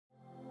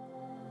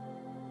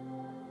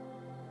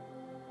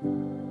I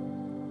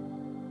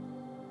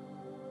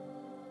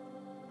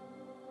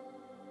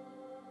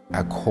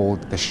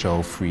called the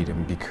show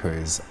Freedom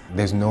because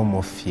there's no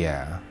more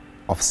fear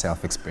of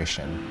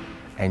self-expression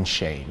and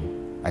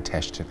shame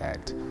attached to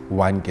that.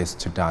 One gets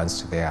to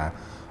dance to their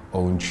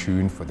own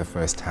tune for the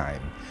first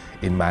time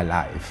in my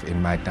life,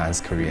 in my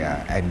dance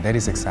career, and that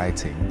is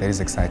exciting. That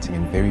is exciting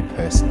and very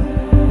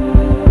personal.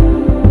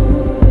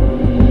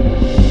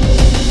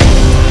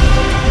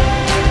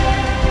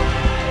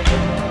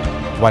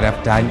 What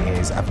I've done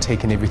is I've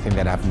taken everything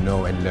that I've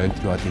known and learned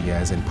throughout the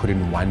years and put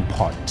in one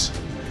pot.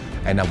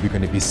 And now we're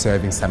going to be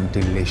serving some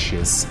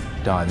delicious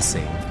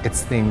dancing.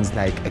 It's things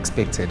like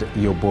expected,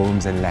 your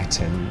ballrooms and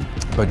Latin,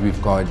 but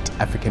we've got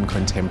African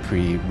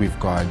contemporary, we've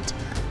got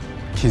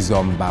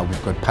Kizomba,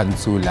 we've got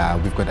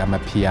Pantsula, we've got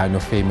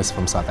Amapiano, famous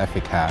from South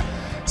Africa.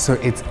 So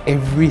it's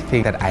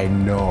everything that I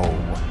know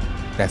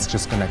that's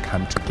just going to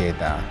come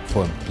together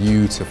for a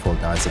beautiful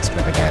dance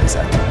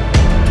extravaganza.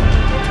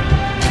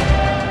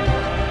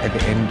 At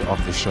the end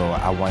of the show,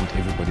 I want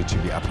everybody to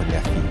be up on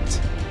their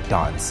feet,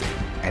 dancing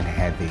and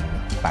having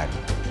fun.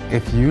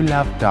 If you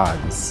love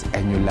dance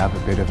and you love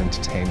a bit of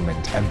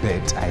entertainment, a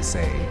bit I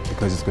say,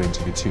 because it's going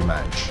to be too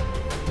much,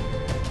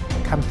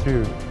 come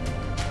through.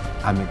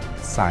 I'm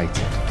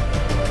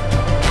excited.